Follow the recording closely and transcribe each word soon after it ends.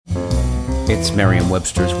It's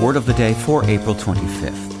Merriam-Webster's Word of the Day for April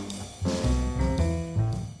 25th.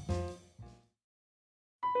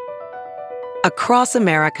 Across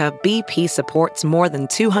America, BP supports more than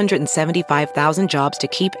 275,000 jobs to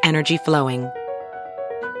keep energy flowing.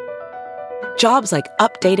 Jobs like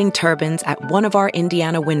updating turbines at one of our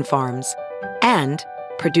Indiana wind farms and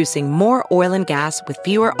producing more oil and gas with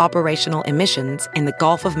fewer operational emissions in the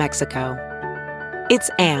Gulf of Mexico. It's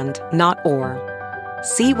and, not or.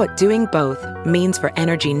 See what doing both means for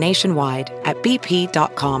energy nationwide at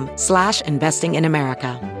bp.com/investing in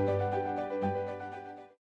America.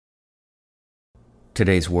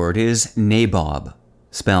 Today's word is nabob,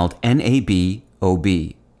 spelled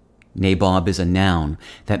N-A-B-O-B. Nabob is a noun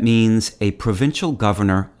that means a provincial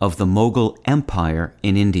governor of the Mughal Empire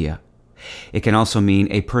in India. It can also mean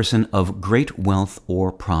a person of great wealth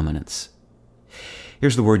or prominence.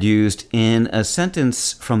 Here's the word used in a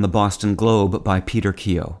sentence from the Boston Globe by Peter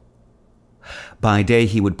Keogh. By day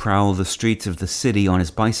he would prowl the streets of the city on his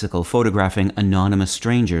bicycle, photographing anonymous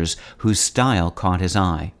strangers whose style caught his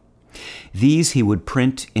eye. These he would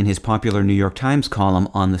print in his popular New York Times column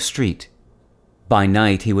on the street. By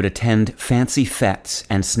night he would attend fancy fetes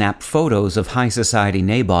and snap photos of high society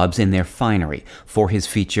nabobs in their finery for his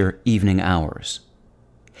feature Evening Hours.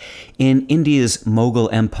 In India's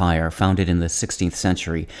Mughal Empire, founded in the 16th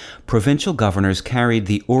century, provincial governors carried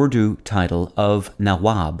the Urdu title of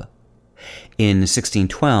nabob. In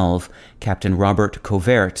 1612, Captain Robert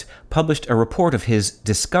Covert published a report of his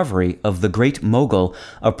discovery of the great Mughal,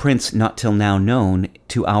 a prince not till now known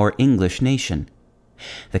to our English nation.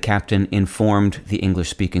 The captain informed the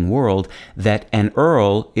English-speaking world that an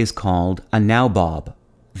earl is called a nabob,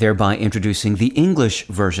 thereby introducing the English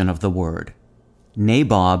version of the word.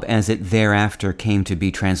 Nabob, as it thereafter came to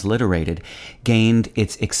be transliterated, gained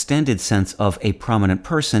its extended sense of a prominent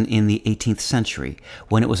person in the 18th century,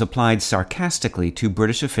 when it was applied sarcastically to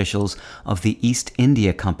British officials of the East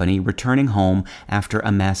India Company returning home after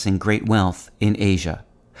amassing great wealth in Asia.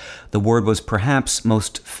 The word was perhaps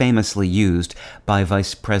most famously used by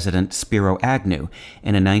Vice President Spiro Agnew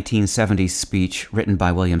in a 1970s speech written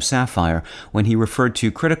by William Safire when he referred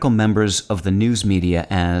to critical members of the news media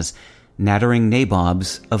as nattering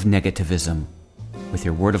nabobs of negativism. With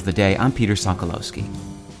your Word of the Day, I'm Peter Sokolowski.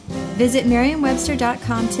 Visit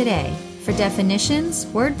Merriam-Webster.com today for definitions,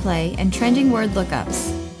 wordplay, and trending word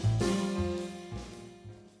lookups.